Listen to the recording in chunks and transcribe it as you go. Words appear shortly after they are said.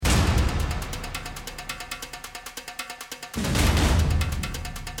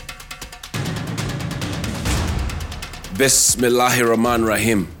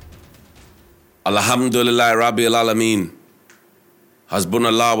Bismillahirrahmanirrahim. Alhamdulillah Rabbil Alameen.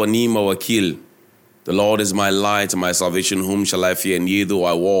 Hasbunallah wa ni'ma wakil. The Lord is my light and my salvation. Whom shall I fear? And yea, though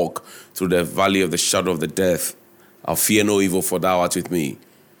I walk through the valley of the shadow of the death, I'll fear no evil, for thou art with me.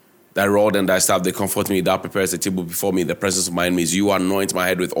 Thy rod and thy staff, they comfort me. Thou preparest a table before me in the presence of my enemies. You anoint my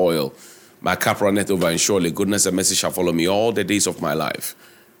head with oil. My cup runneth over, and surely goodness and mercy shall follow me all the days of my life.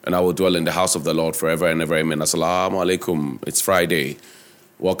 And I will dwell in the house of the Lord forever and ever. Amen. Assalamu alaikum. It's Friday.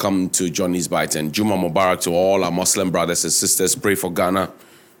 Welcome to Johnny's Bite. And Juma Mubarak to all our Muslim brothers and sisters. Pray for Ghana.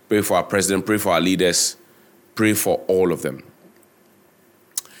 Pray for our president. Pray for our leaders. Pray for all of them.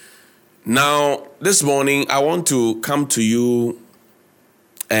 Now, this morning, I want to come to you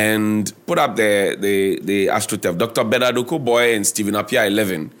and put up the AstroTurf. Dr. Bernard Okuboy and Stephen Appiah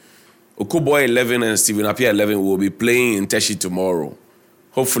 11. Okuboy 11 and Stephen Appiah 11 will be playing in Teshi tomorrow.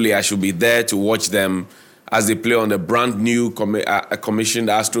 Hopefully, I should be there to watch them as they play on the brand new commissioned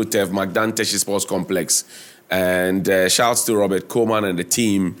AstroTurf Magdan Teshi Sports Complex. And shouts to Robert Coleman and the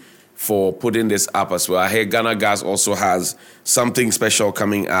team for putting this up as well. I hear Ghana Gas also has something special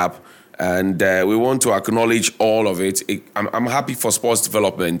coming up. And we want to acknowledge all of it. I'm happy for sports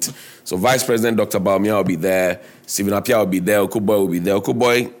development. So Vice President Dr. Baumia will be there. Stephen Appiah will be there. Okuboy will be there.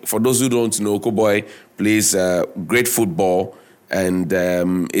 Okuboy, for those who don't know, Okuboy plays great football. And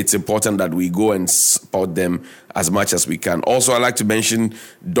it's important that we go and support them as much as we can. Also, I'd like to mention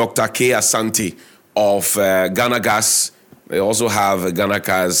Dr. K. Asante of Ghana Gas. They also have Ghana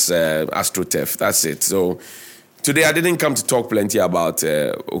Gas AstroTurf. That's it. So today, I didn't come to talk plenty about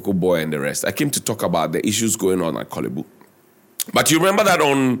Okuboy and the rest. I came to talk about the issues going on at Korle Bu. But you remember that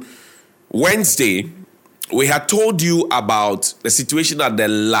on Wednesday, we had told you about the situation at the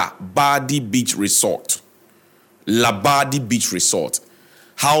Labadi Beach Resort. Labadi Beach Resort.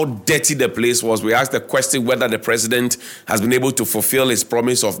 How dirty the place was. We asked the question whether the president has been able to fulfill his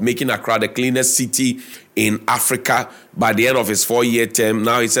promise of making Accra the cleanest city in Africa by the end of his 4-year term.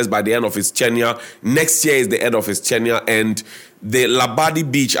 Now he says by the end of his tenure. Next year is the end of his tenure. And the Labadi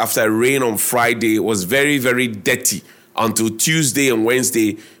Beach, after rain on Friday, was very, very dirty until Tuesday and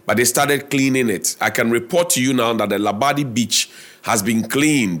Wednesday. But they started cleaning it. I can report to you now that the Labadi Beach has been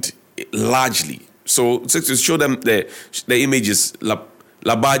cleaned largely. So to show them the images,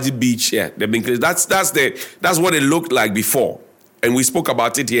 Labadi Beach, yeah, they've been cleaned. That's what it looked like before. And we spoke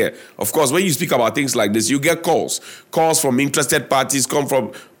about it here. Of course, when you speak about things like this, you get calls from interested parties, come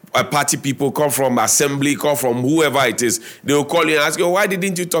from party people, come from assembly, come from whoever it is. They will call you and ask you, why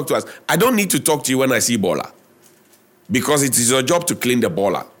didn't you talk to us? I don't need to talk to you when I see Bola, because it is your job to clean the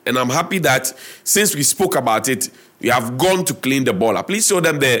Bola. And I'm happy that since we spoke about it, we have gone to clean the Bola. Please show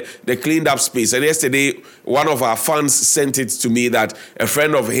them the cleaned up space. And yesterday, one of our fans sent it to me that a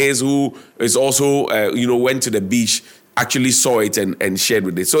friend of his who is also, went to the beach actually saw it and shared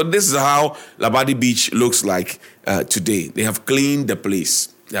with it. So this is how Labadi Beach looks like today. They have cleaned the place.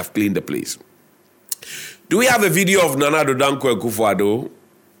 Do we have a video of Nana Addo Dankwa Akufo Addo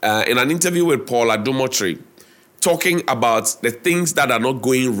in an interview with Paul Adomotri talking about the things that are not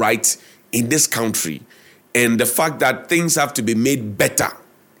going right in this country and the fact that things have to be made better?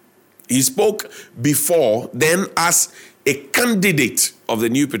 He spoke before, then as a candidate of the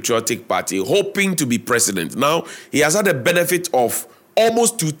New Patriotic Party, hoping to be president. Now, he has had the benefit of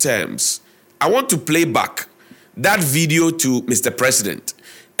almost 2 terms. I want to play back that video to Mr. President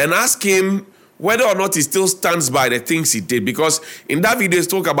and ask him whether or not he still stands by the things he did. Because in that video, he's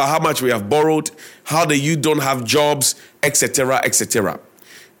talking about how much we have borrowed, how the youth don't have jobs, etc., etc.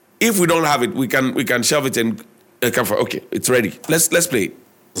 If we don't have it, we can shelve it and come for. Okay, it's ready. Let's play it.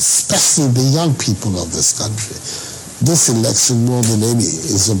 Especially the young people of this country. This election, more than any,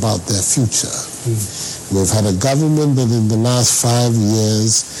 is about their future. We've had a government that in the last 5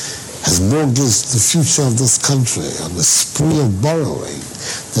 years has mortgaged the future of this country on a spree of borrowing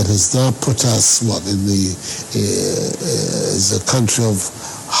that has now put us, is a country of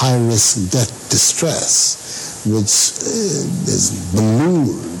high-risk debt distress, which has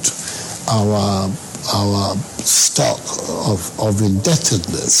ballooned our stock of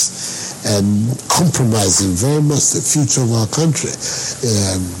indebtedness and compromising very much the future of our country. It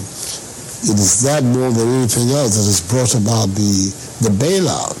is that more than anything else that has brought about the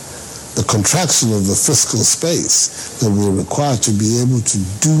bailout, the contraction of the fiscal space that we're required to be able to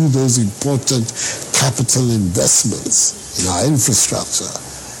do those important capital investments in our infrastructure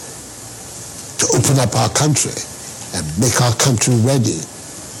to open up our country and make our country ready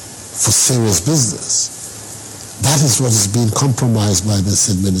for serious business. That is what is being compromised by this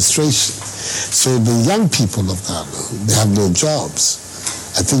administration. So the young people of Ghana, they have no jobs.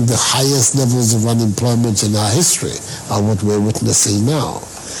 I think the highest levels of unemployment in our history are what we're witnessing now.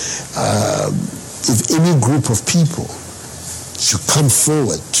 If any group of people should come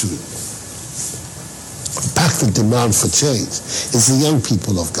forward to back the demand for change, it's the young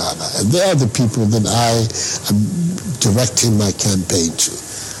people of Ghana. And they are the people that I am directing my campaign to,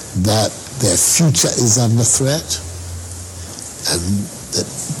 that their future is under threat, and that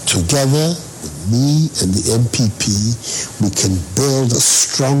together with me and the MPP, we can build a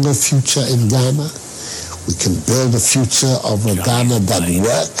stronger future in Ghana. We can build a future of a Ghana that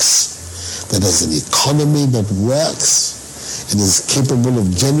works, that has an economy that works, and is capable of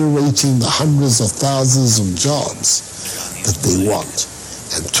generating the hundreds of thousands of jobs that they want.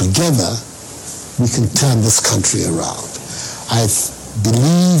 And together, we can turn this country around. I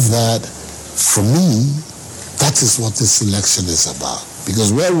believe that, for me, that is what this election is about.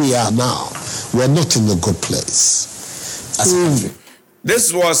 Because where we are now, we're not in a good place.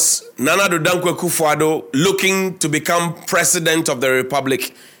 This was Nana Addo Dankwa Akufo Addo looking to become president of the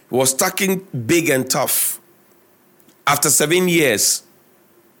Republic. He was talking big and tough. After 7 years,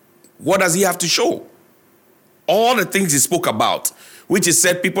 what does he have to show? All the things he spoke about, which he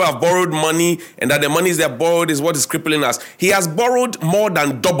said people have borrowed money and that the money they have borrowed is what is crippling us. He has borrowed more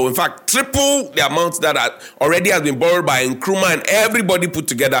than double, in fact, triple the amount that already has been borrowed by Nkrumah and everybody put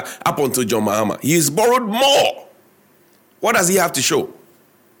together up until John Mahama. He has borrowed more. What does he have to show?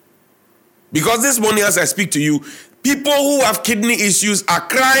 Because this morning as I speak to you, people who have kidney issues are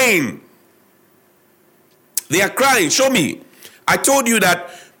crying. They are crying. Show me. I told you that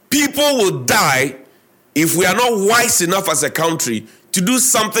people will die if we are not wise enough as a country to do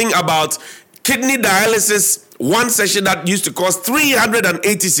something about kidney dialysis. One session that used to cost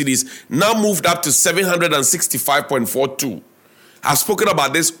 380 cedis now moved up to 765.42. I've spoken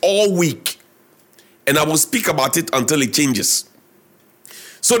about this all week, and I will speak about it until it changes.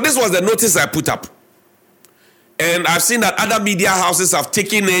 So this was the notice I put up. And I've seen that other media houses have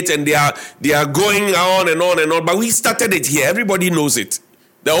taken it and they are going on and on and on. But we started it here. Everybody knows it.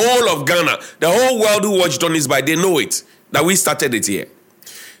 The whole of Ghana, the whole world who watched on this by, they know it, that we started it here.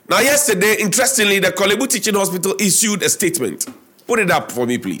 Now, yesterday, interestingly, the Korle Bu Teaching Hospital issued a statement. Put it up for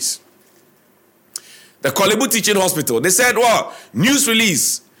me, please. The Korle Bu Teaching Hospital, they said, well, news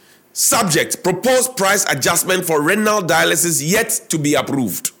release, subject, proposed price adjustment for renal dialysis yet to be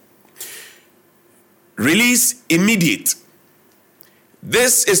approved. Release immediate.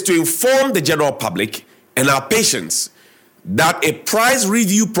 This is to inform the general public and our patients that a price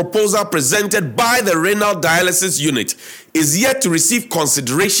review proposal presented by the renal dialysis unit is yet to receive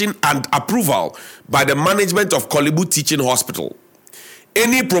consideration and approval by the management of Korle Bu Teaching Hospital.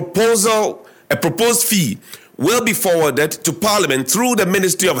 Any proposed fee will be forwarded to Parliament through the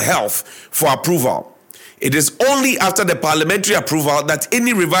Ministry of Health for approval. It is only after the parliamentary approval that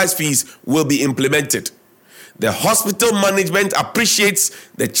any revised fees will be implemented. The hospital management appreciates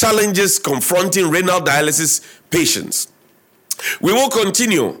the challenges confronting renal dialysis patients. We will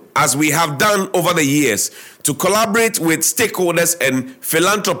continue, as we have done over the years, to collaborate with stakeholders and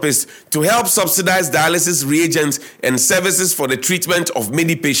philanthropists to help subsidize dialysis reagents and services for the treatment of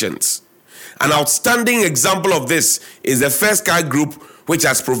many patients. An outstanding example of this is the First Sky Group, which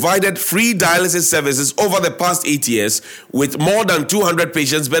has provided free dialysis services over the past 8 years with more than 200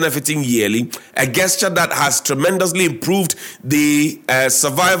 patients benefiting yearly, a gesture that has tremendously improved the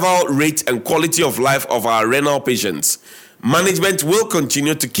survival rate and quality of life of our renal patients. Management will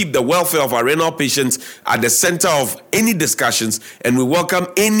continue to keep the welfare of our renal patients at the center of any discussions, and we welcome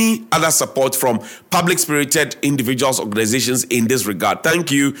any other support from public-spirited individuals, organizations in this regard. Thank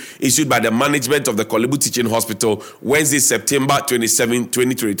you. Issued by the management of the Korle Bu Teaching Hospital, Wednesday, September 27,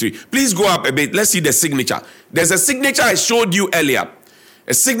 2023. Please go up a bit. Let's see the signature. There's a signature I showed you earlier.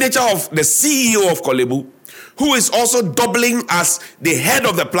 A signature of the CEO of Korle Bu, who is also doubling as the head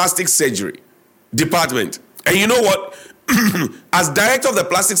of the plastic surgery department. And you know what? As director of the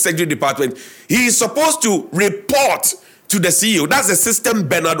plastic surgery department, he is supposed to report to the CEO. That's the system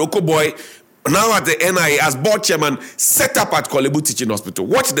Bernard Okoboy, now at the NIA as board chairman, set up at Korle Bu Teaching Hospital.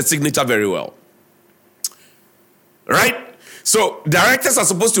 Watch the signature very well. Right? So directors are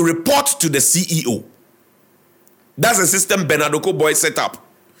supposed to report to the CEO. That's the system Bernard Okoboy set up.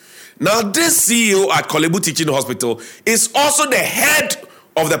 Now this CEO at Korle Bu Teaching Hospital is also the head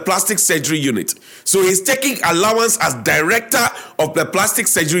of the plastic surgery unit. So he's taking allowance as director of the plastic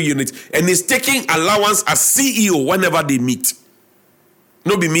surgery unit, and he's taking allowance as CEO whenever they meet.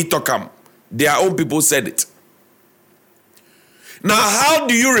 No be me to come. Their own people said it. Now, how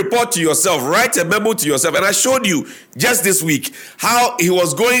do you report to yourself? Write a memo to yourself. And I showed you just this week how he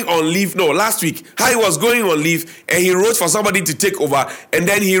was going on leave. No, last week, how he was going on leave and he wrote for somebody to take over. And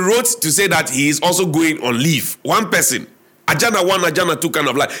then he wrote to say that he is also going on leave. One person. Agenda 1, Agenda 2 kind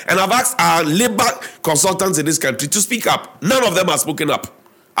of like. And I've asked our labor consultants in this country to speak up. None of them are spoken up.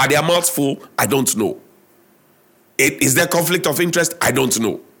 Are their mouths full? I don't know. Is there conflict of interest? I don't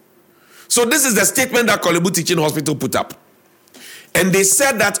know. So this is the statement that Korle Bu Teaching Hospital put up. And they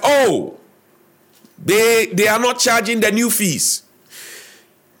said that, they are not charging the new fees.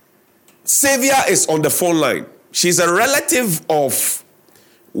 Xavier is on the phone line. She's a relative of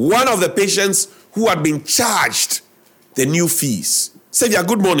one of the patients who had been charged the new fees. Xavier,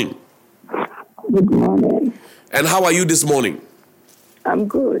 good morning. Good morning. And how are you this morning? I'm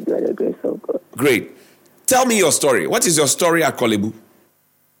good, by the grace of God. Great. Tell me your story. What is your story at Korle Bu?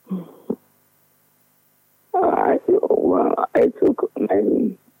 I took my...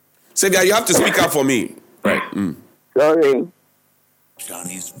 Xavier, you have to speak up for me. Right. Sorry.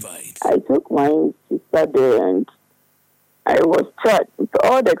 Johnny's fight. I took my sister there and I was charged.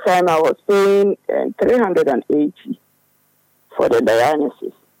 All the time I was paying 380 for the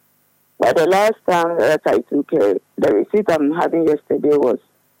dialysis. But the last time that I took the receipt I'm having yesterday was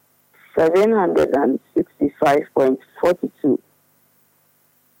 765.42.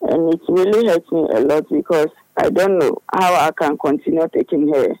 And it really hurts me a lot because I don't know how I can continue taking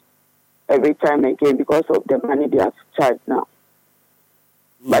her every time again because of the money they have charged now.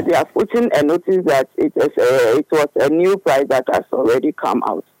 But they are putting a notice that it was a new price that has already come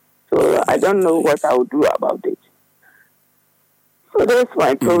out. So I don't know what I will do about it. So that's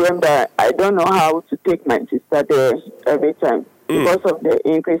my problem, that I don't know how to take my sister there every time because of the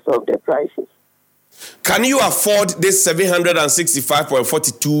increase of the prices. Can you afford this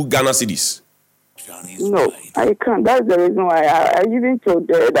 765.42 Ghana cedis? No, I can't. That's the reason why I even told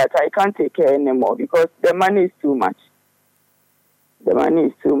her that I can't take care anymore because the money is too much. The money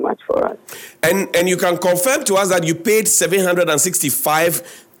is too much for us. And you can confirm to us that you paid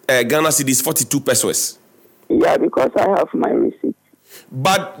 765 Ghana cedis, 42 pesos. Yeah, because I have my receipt.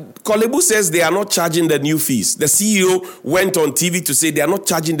 But Korle Bu says they are not charging the new fees. The CEO went on TV to say they are not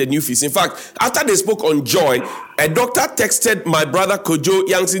charging the new fees. In fact, after they spoke on Joy, a doctor texted my brother Kojo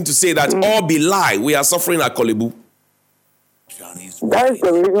Yangsin to say that all be lie. We are suffering at Korle Bu. That's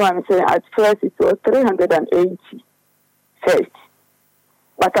the reason why I'm saying at first it was 380 first.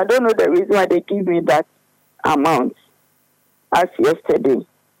 But I don't know the reason why they give me that amount as yesterday.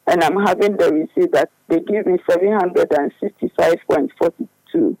 And I'm having the receipt that they give me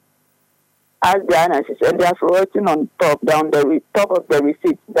 765.42 as the analysis. And they are writing on top, down the top of the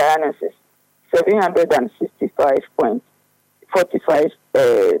receipt, the analysis,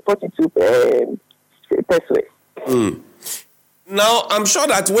 42 pesos. Now, I'm sure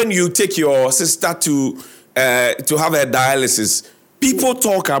that when you take your sister to have a dialysis, people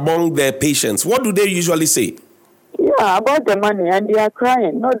talk among their patients. What do they usually say? Yeah, about the money, and they are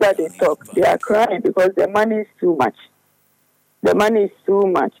crying. Not that they talk, they are crying because the money is too much. The money is too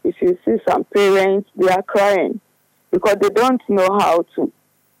much. If you see some parents, they are crying because they don't know how to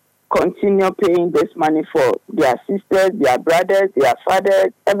continue paying this money for their sisters, their brothers, their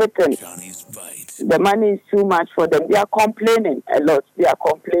fathers, everything. The money is too much for them. They are complaining a lot. They are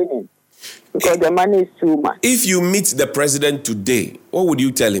complaining because the money is too much. If you meet the president today, what would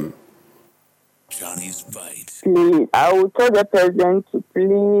you tell him? Johnny's fight. Please, I will tell the president to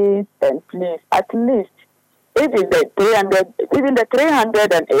please and please, at least, if it's the 300, even the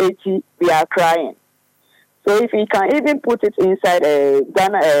 380, we are crying. So if he can even put it inside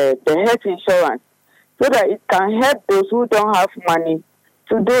Ghana, the health insurance, so that it can help those who don't have money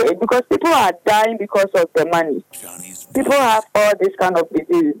to do it, because people are dying because of the money. People have all this kind of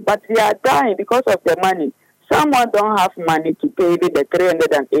diseases, but they are dying because of the money. Someone don't have money to pay the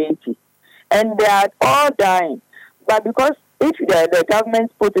 380. And they are all dying. But because if the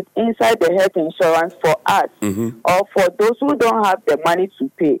government put it inside the health insurance for us, or for those who don't have the money to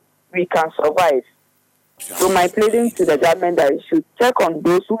pay, we can survive. So my pleading to the government that it should check on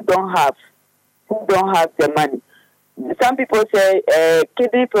those who don't have the money. Some people say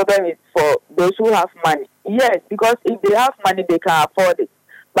kidney problem is for those who have money. Yes, because if they have money, they can afford it.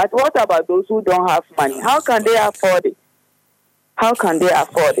 But what about those who don't have money? How can they afford it? How can they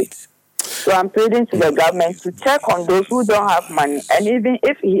afford it? So I'm pleading to the government to check on those who don't have money, and even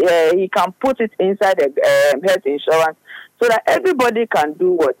if he can put it inside the health insurance, so that everybody can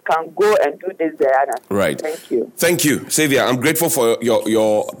go and do this dialysis. Right. Thank you. Thank you, Xavier. I'm grateful for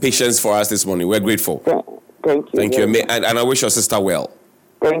your patience for us this morning. We're grateful. Thank you. Thank you, and I wish your sister well.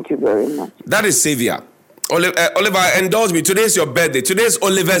 Thank you very much. That is Xavier. Oliver, indulge me. Today is your birthday. Today is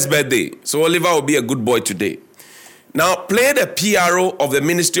Oliver's birthday. So Oliver will be a good boy today. Now, play the PRO of the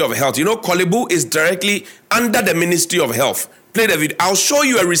Ministry of Health. You know, Korle Bu is directly under the Ministry of Health. Play the video. I'll show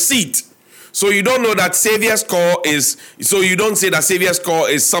you a receipt. So you don't know that Saviour's Call is, so you don't say that Saviour's Call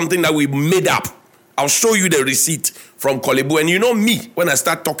is something that we made up. I'll show you the receipt from Korle Bu. And you know me, when I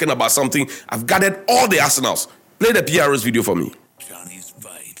start talking about something, I've gathered all the arsenals. Play the PRO's video for me. Johnny's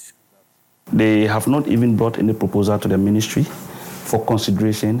Fight. They have not even brought any proposal to the ministry for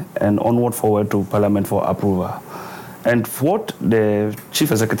consideration and onward forward to Parliament for approval. And what the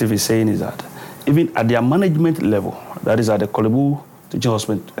Chief Executive is saying is that even at their management level, that is at the Korle Bu Teaching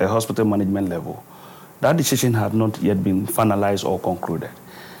Hospital management level, that decision has not yet been finalized or concluded.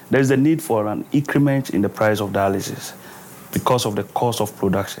 There is a need for an increment in the price of dialysis because of the cost of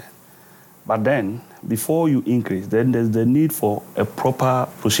production. But then, before you increase, then there's the need for a proper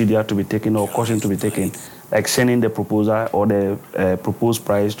procedure to be taken or caution to be taken, like sending the proposal or the proposed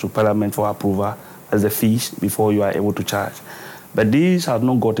price to Parliament for approval as the fees before you are able to charge. But these have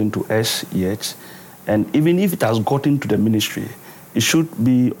not gotten to us yet, and even if it has gotten to the ministry, it should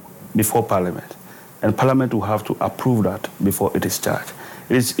be before Parliament, and Parliament will have to approve that before it is charged.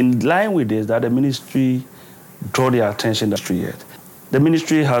 It is in line with this that the ministry draw their attention to the yet. The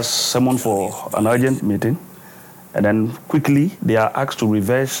ministry has summoned for an urgent meeting, and then quickly they are asked to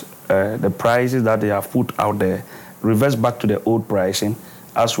reverse the prices that they have put out there, reverse back to the old pricing,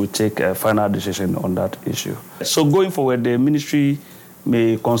 as we take a final decision on that issue. So going forward, the ministry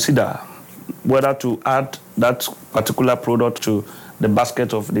may consider whether to add that particular product to the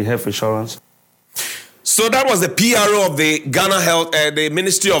basket of the health insurance. So that was the PRO of the Ghana Health, the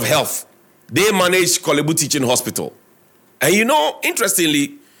Ministry of Health. They manage Korle Bu Teaching Hospital. And you know,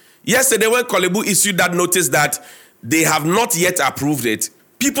 interestingly, yesterday when Korle Bu issued that notice that they have not yet approved it,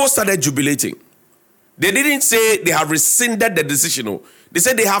 people started jubilating. They didn't say they have rescinded the decision. No. They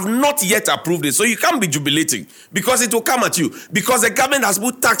said they have not yet approved it. So you can't be jubilating because it will come at you. Because the government has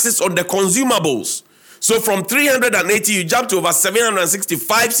put taxes on the consumables. So from 380, you jump to over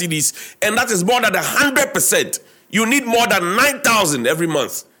 765 cedis, and that is more than 100%. You need more than 9,000 every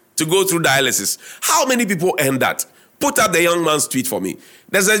month to go through dialysis. How many people earn that? Put up the young man's tweet for me.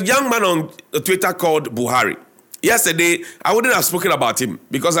 There's a young man on Twitter called Buhari. Yesterday, I wouldn't have spoken about him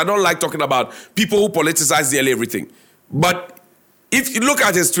because I don't like talking about people who politicize nearly everything. But if you look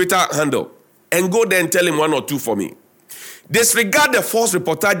at his Twitter handle and go there and tell him one or two for me. Disregard the false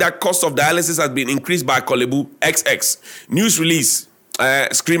reportage that cost of dialysis has been increased by Korle Bu XX. News release,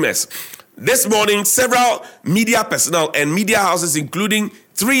 screamers. This morning, several media personnel and media houses, including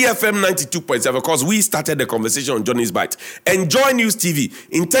 3FM 92.7, because we started the conversation on Johnny's Bite, and Joy News TV,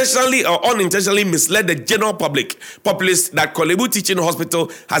 intentionally or unintentionally misled the general populace that Korle Bu Teaching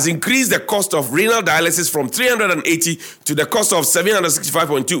Hospital has increased the cost of renal dialysis from 380 to the cost of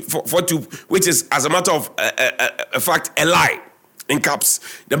 765.42, which is, as a matter of fact, a lie. In caps,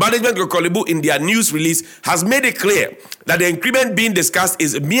 the management of Korle Bu in their news release has made it clear that the increment being discussed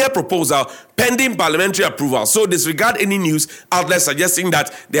is a mere proposal pending parliamentary approval. So disregard any news outlets suggesting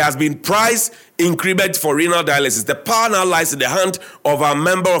that there has been price increment for renal dialysis. The power now lies in the hand of our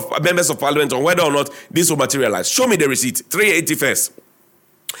members of parliament on whether or not this will materialize. Show me the receipt. 380 first.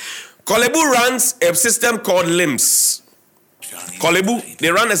 Korle Bu runs a system called LIMS. Korle Bu,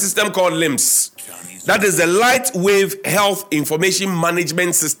 they run a system called LIMS. That is the Light Wave Health Information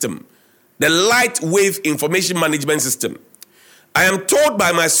Management System. The Light Wave Information Management System. I am told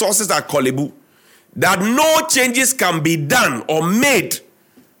by my sources at Korle Bu that no changes can be done or made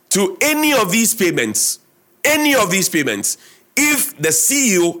to any of these payments, if the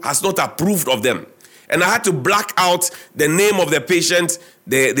CEO has not approved of them. And I had to black out the name of the patient,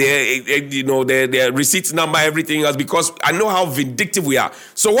 their receipt number, everything else, because I know how vindictive we are.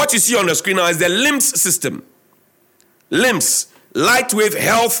 So what you see on the screen now is the LIMS system. LIMS, Lightwave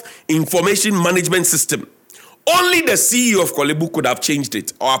Health Information Management System. Only the CEO of Korle Bu could have changed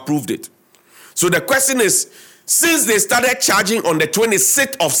it or approved it. So the question is, since they started charging on the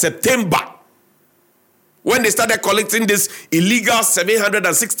 26th of September, when they started collecting this illegal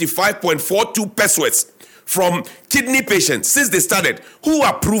 765.42 pesos from kidney patients, since they started, who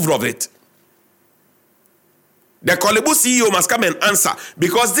approved of it? The Korle Bu CEO must come and answer,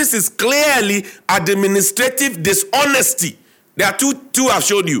 because this is clearly administrative dishonesty. There are two I've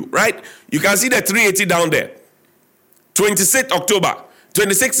showed you, right? You can see the 380 down there. 26th October,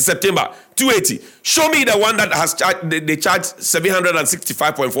 26th September, 280. Show me the one that has they charged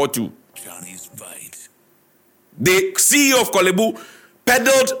 765.42. Johnny's The CEO of Korle Bu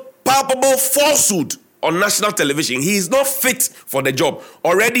peddled palpable falsehood on national television. He is not fit for the job.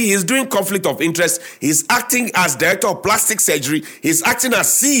 Already he's doing conflict of interest. He's acting as director of plastic surgery. He's acting as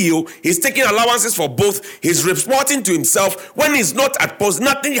CEO. He's taking allowances for both. He's reporting to himself. When he's not at post,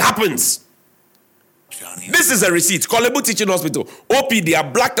 nothing happens. This is a receipt. Korle Bu Teaching Hospital. OP, they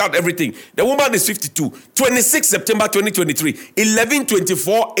have blacked out everything. The woman is 52. 26 September 2023.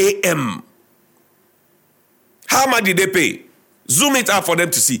 11:24 a.m. How much did they pay? Zoom it out for them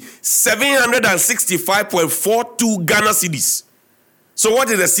to see. 765.42 Ghana cedis. So what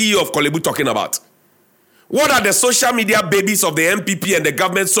is the CEO of Korle Bu talking about? What are the social media babies of the MPP and the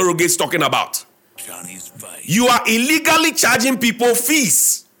government surrogates talking about? You are illegally charging people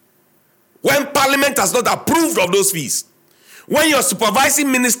fees when Parliament has not approved of those fees. When your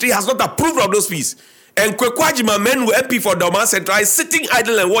supervising ministry has not approved of those fees. And Kwekwajima Menu MP for Doma Central is sitting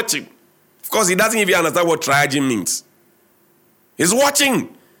idle and watching. Of course, he doesn't even understand what triaging means. He's watching.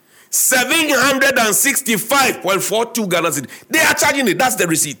 765.42 Ghana cedis. They are charging it. That's the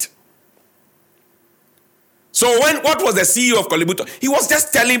receipt. So what was the CEO of Korle Bu? He was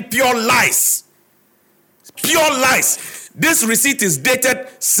just telling pure lies. Pure lies. This receipt is dated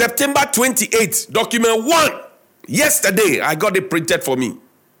September 28th, document 1. Yesterday, I got it printed for me.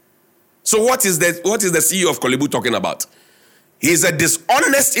 So what is the CEO of Korle Bu talking about? He is a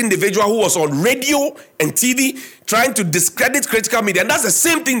dishonest individual who was on radio and TV trying to discredit critical media. And that's the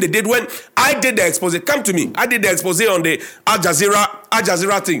same thing they did when I did the expose. Come to me. I did the expose on the Al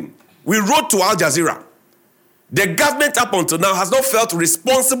Jazeera thing. We wrote to Al Jazeera. The government up until now has not felt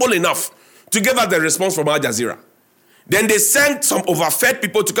responsible enough to give us the response from Al Jazeera. Then they sent some overfed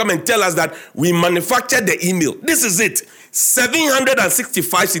people to come and tell us that we manufactured the email. This is it.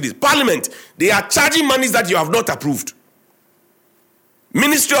 765 cedis. Parliament, they are charging monies that you have not approved.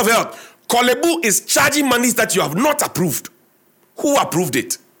 Ministry of Health, Korle Bu is charging monies that you have not approved. Who approved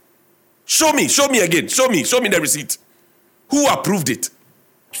it? Show me again. Show me the receipt. Who approved it?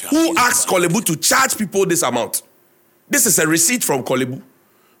 Who asked Korle Bu to charge people this amount? This is a receipt from Korle Bu.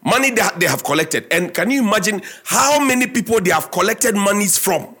 Money that they have collected. And can you imagine how many people they have collected monies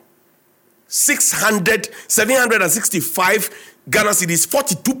from? 765 Ghana cedis,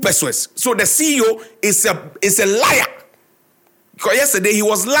 42 pesos. So the CEO is a liar. Because yesterday he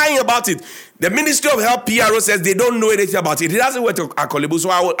was lying about it. The Ministry of Health PRO says they don't know anything about it. He doesn't work at Korle Bu, so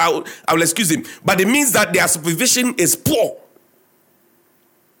I will excuse him. But it means that their supervision is poor.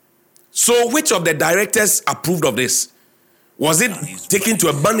 So which of the directors approved of this? Was it taken to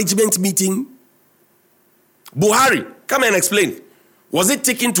a management meeting? Buhari, come and explain. Was it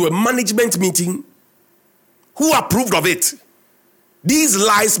taken to a management meeting? Who approved of it? These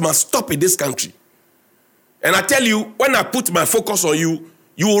lies must stop in this country. And I tell you, when I put my focus on you,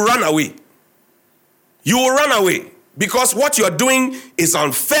 you will run away. You will run away. Because what you are doing is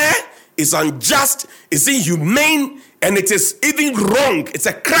unfair, is unjust, is inhumane, and it is even wrong. It's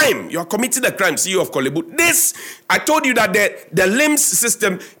a crime. You are committing a crime, CEO of Korle Bu. This, I told you that the LIMS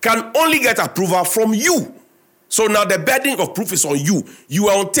system can only get approval from you. So now the burden of proof is on you. You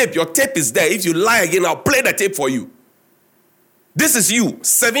are on tape. Your tape is there. If you lie again, I'll play the tape for you. This is you.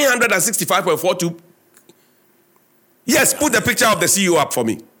 765.42. Yes, put the picture of the CEO up for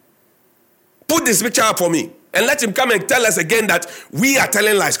me. Put this picture up for me. And let him come and tell us again that we are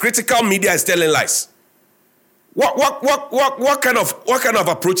telling lies. Critical media is telling lies. What kind of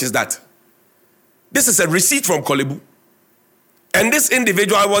approach is that? This is a receipt from Korle Bu. And this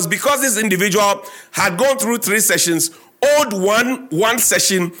individual was because this individual had gone through 3 sessions, owed one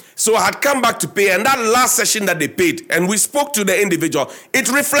session, so had come back to pay. And that last session that they paid, and we spoke to the individual,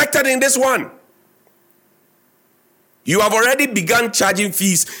 it reflected in this one. You have already begun charging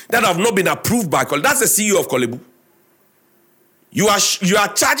fees that have not been approved by Korle Bu. That's the CEO of Korle Bu. You are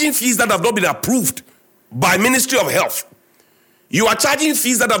charging fees that have not been approved by Ministry of Health. You are charging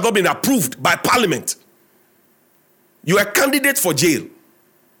fees that have not been approved by Parliament. You are a candidate for jail.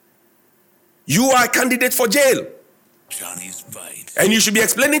 You are a candidate for jail. Johnny's Fight. And you should be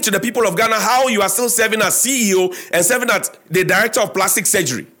explaining to the people of Ghana how you are still serving as CEO and serving as the director of plastic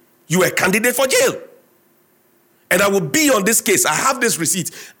surgery. You are a candidate for jail. And I will be on this case. I have this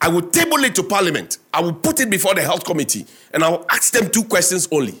receipt. I will table it to Parliament. I will put it before the Health Committee. And I will ask them 2 questions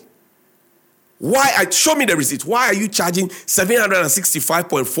only. Show me the receipt. Why are you charging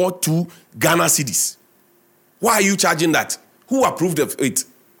 765.42 Ghana cedis? Why are you charging that? Who approved of it?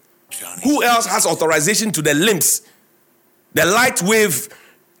 Who else has authorization to the LIMS, the Light Wave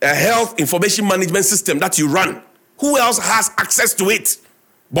Health Information Management System that you run? Who else has access to it?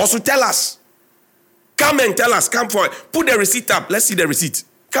 Boss will tell us. Come and tell us. Come for it. Put the receipt up. Let's see the receipt.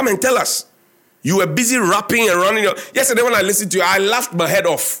 Come and tell us. You were busy rapping and running. Yesterday when I listened to you, I laughed my head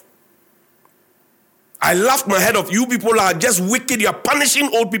off. I laughed my head off. You people are just wicked. You are punishing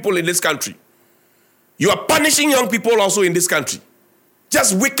old people in this country. You are punishing young people also in this country.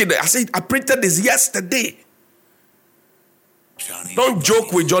 Just wicked. I said, I printed this yesterday. Don't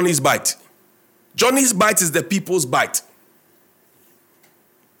joke with Johnny's bite. Johnny's bite is the people's bite.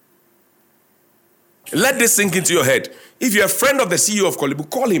 Let this sink into your head. If you're a friend of the CEO of Korle Bu,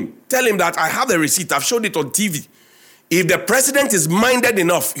 call him. Tell him that I have the receipt. I've shown it on TV. If the president is minded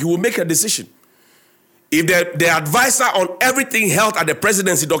enough, he will make a decision. If the advisor on everything health at the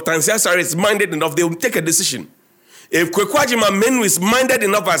presidency, Dr. Nsiasare, is minded enough, they will take a decision. If Kwekwaji Manu is minded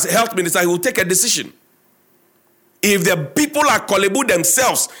enough as health minister, he will take a decision. If the people at Korle Bu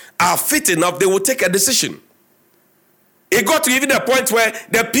themselves are fit enough, they will take a decision. It got to even the point where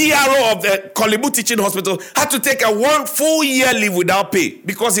the PRO of the Korle Bu Teaching Hospital had to take a 1 full year leave without pay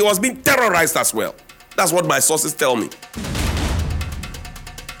because he was being terrorized as well. That's what my sources tell me.